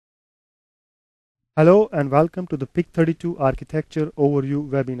Hello and welcome to the PIC32 Architecture Overview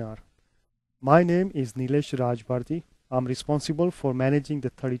webinar. My name is Nilesh Rajbharti. I'm responsible for managing the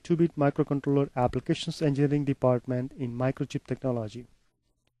 32-bit microcontroller applications engineering department in Microchip technology.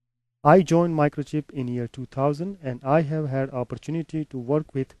 I joined Microchip in year 2000 and I have had opportunity to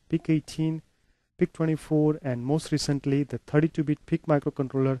work with PIC18, PIC24 and most recently the 32-bit PIC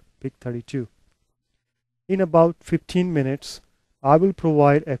microcontroller PIC32. In about 15 minutes, I will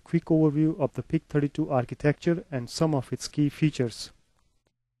provide a quick overview of the PIC32 architecture and some of its key features.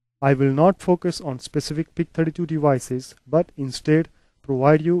 I will not focus on specific PIC32 devices, but instead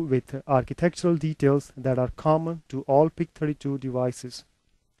provide you with architectural details that are common to all PIC32 devices.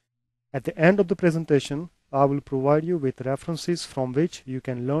 At the end of the presentation, I will provide you with references from which you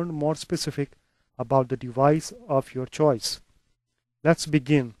can learn more specific about the device of your choice. Let's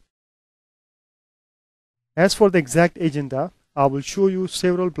begin. As for the exact agenda, I will show you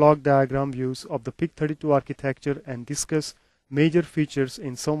several block diagram views of the PIC32 architecture and discuss major features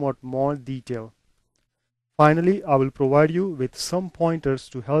in somewhat more detail. Finally, I will provide you with some pointers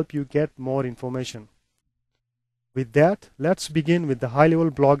to help you get more information. With that, let's begin with the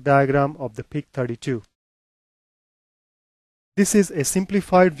high-level block diagram of the PIC32. This is a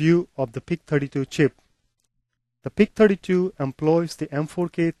simplified view of the PIC32 chip. The PIC32 employs the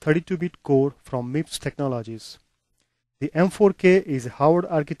M4K 32-bit core from MIPS Technologies. The M4K is a Howard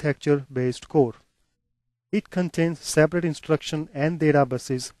architecture-based core. It contains separate instruction and data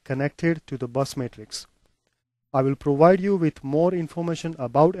buses connected to the bus matrix. I will provide you with more information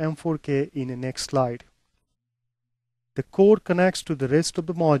about M4K in the next slide. The core connects to the rest of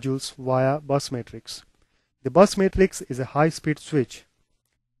the modules via bus matrix. The bus matrix is a high-speed switch.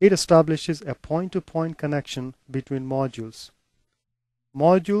 It establishes a point-to-point connection between modules.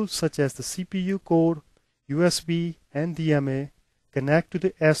 Modules such as the CPU core, USB and DMA connect to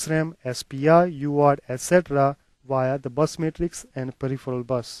the SRAM, SPI, UART, etc. via the bus matrix and peripheral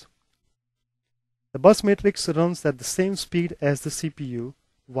bus. The bus matrix runs at the same speed as the CPU,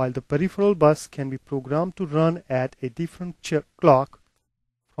 while the peripheral bus can be programmed to run at a different clock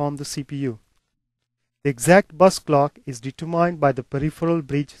from the CPU. The exact bus clock is determined by the peripheral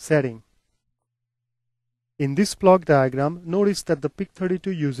bridge setting. In this block diagram, notice that the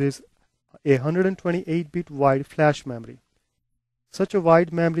PIC32 uses a 128-bit wide flash memory. Such a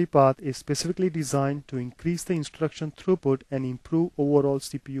wide memory path is specifically designed to increase the instruction throughput and improve overall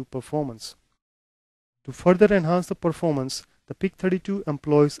CPU performance. To further enhance the performance, the PIC32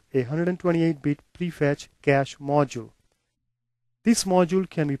 employs a 128-bit prefetch cache module. This module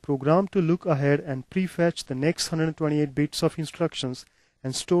can be programmed to look ahead and prefetch the next 128 bits of instructions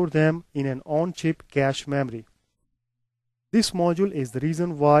and store them in an on-chip cache memory. This module is the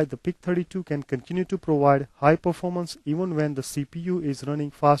reason why the PIC32 can continue to provide high performance even when the CPU is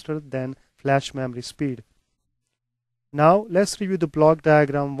running faster than flash memory speed. Now let's review the block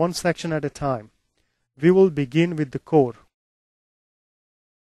diagram one section at a time. We will begin with the core.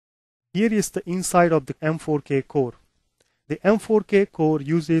 Here is the inside of the M4K core. The M4K core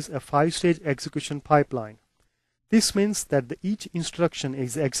uses a 5-stage execution pipeline. This means that each instruction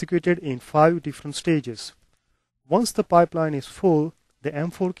is executed in 5 different stages. Once the pipeline is full, the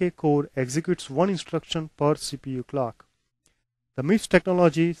M4K core executes one instruction per CPU clock. The MIPS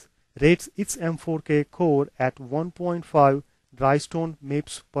Technologies rates its M4K core at 1.5 drystone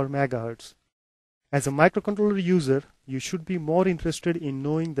MIPS per megahertz. As a microcontroller user, you should be more interested in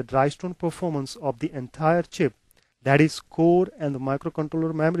knowing the drystone performance of the entire chip, that is, core and the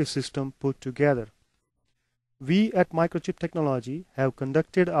microcontroller memory system put together. We at Microchip Technology have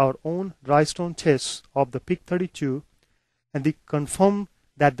conducted our own drystone tests of the PIC32 and we confirm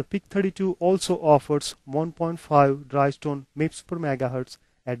that the PIC32 also offers 1.5 drystone MIPS per megahertz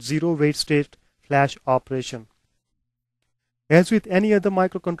at zero wait state flash operation. As with any other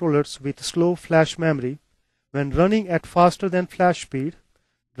microcontrollers with slow flash memory, when running at faster than flash speed,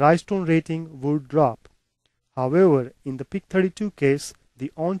 drystone rating would drop. However, in the PIC32 case,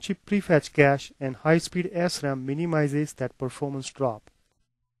 the on-chip prefetch cache and high-speed SRAM minimizes that performance drop.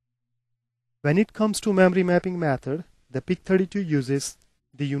 When it comes to memory mapping method, the PIC32 uses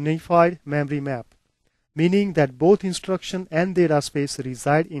the unified memory map, meaning that both instruction and data space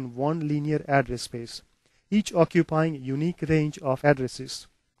reside in one linear address space, each occupying a unique range of addresses.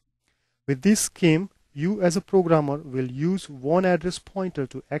 With this scheme, you as a programmer will use one address pointer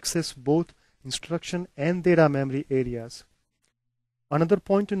to access both instruction and data memory areas. Another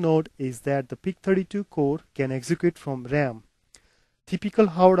point to note is that the PIC32 core can execute from RAM. Typical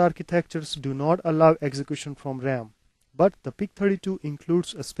Howard architectures do not allow execution from RAM, but the PIC32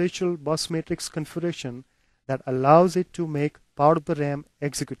 includes a special bus matrix configuration that allows it to make part of the RAM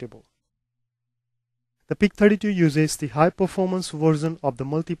executable. The PIC32 uses the high-performance version of the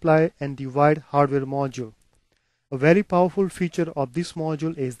multiply and divide hardware module. A very powerful feature of this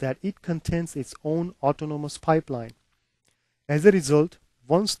module is that it contains its own autonomous pipeline. As a result,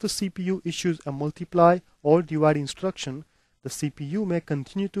 once the CPU issues a multiply or divide instruction, the CPU may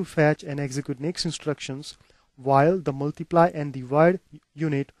continue to fetch and execute next instructions while the multiply and divide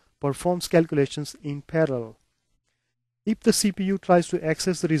unit performs calculations in parallel. If the CPU tries to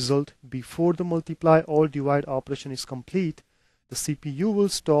access the result before the multiply or divide operation is complete, the CPU will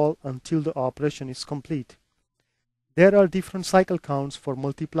stall until the operation is complete. There are different cycle counts for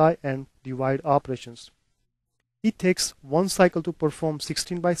multiply and divide operations. It takes one cycle to perform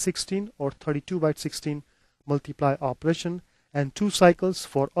 16 by 16 or 32 by 16 multiply operation and 2 cycles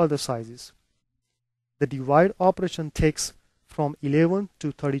for other sizes. The divide operation takes from 11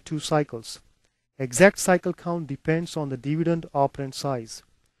 to 32 cycles. Exact cycle count depends on the dividend operand size.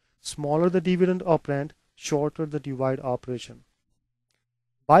 Smaller the dividend operand, shorter the divide operation.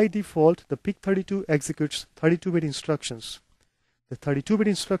 By default, the PIC32 executes 32-bit instructions. The 32-bit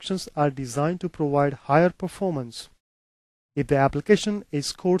instructions are designed to provide higher performance. If the application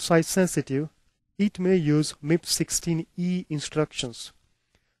is core size sensitive, it may use MIPS16E instructions.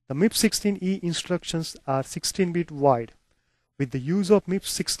 The MIPS16E instructions are 16-bit wide. With the use of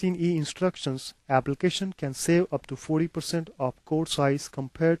MIPS16E instructions, application can save up to 40% of code size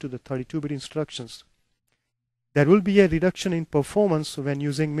compared to the 32-bit instructions. There will be a reduction in performance when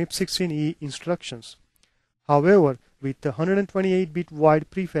using MIPS16E instructions. However, with the 128-bit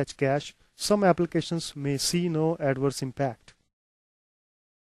wide prefetch cache, some applications may see no adverse impact.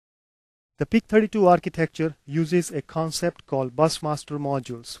 The PIC32 architecture uses a concept called busmaster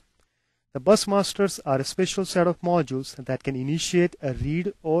modules. The busmasters are a special set of modules that can initiate a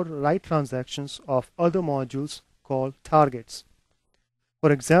read or write transactions of other modules called targets. For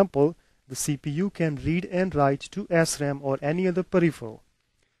example, the CPU can read and write to SRAM or any other peripheral.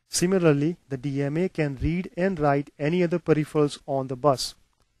 Similarly, the DMA can read and write any other peripherals on the bus.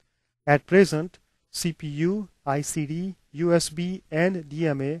 At present, CPU, ICD, USB, and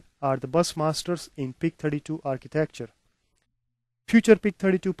DMA are the busmasters in PIC32 architecture. Future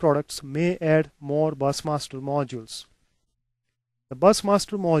PIC32 products may add more busmaster modules. The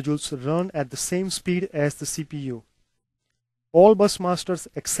busmaster modules run at the same speed as the CPU. All busmasters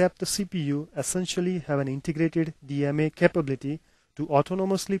except the CPU essentially have an integrated DMA capability to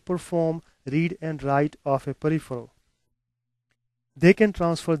autonomously perform read and write of a peripheral. They can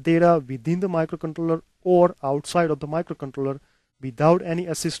transfer data within the microcontroller or outside of the microcontroller without any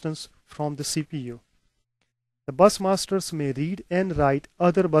assistance from the CPU. The busmasters may read and write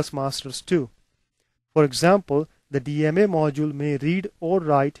other busmasters too. For example, the DMA module may read or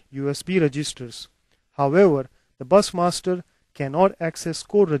write USB registers. However, the busmaster cannot access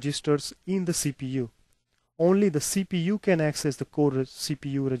core registers in the CPU. Only the CPU can access the core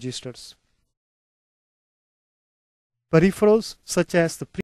CPU registers. Peripherals such as the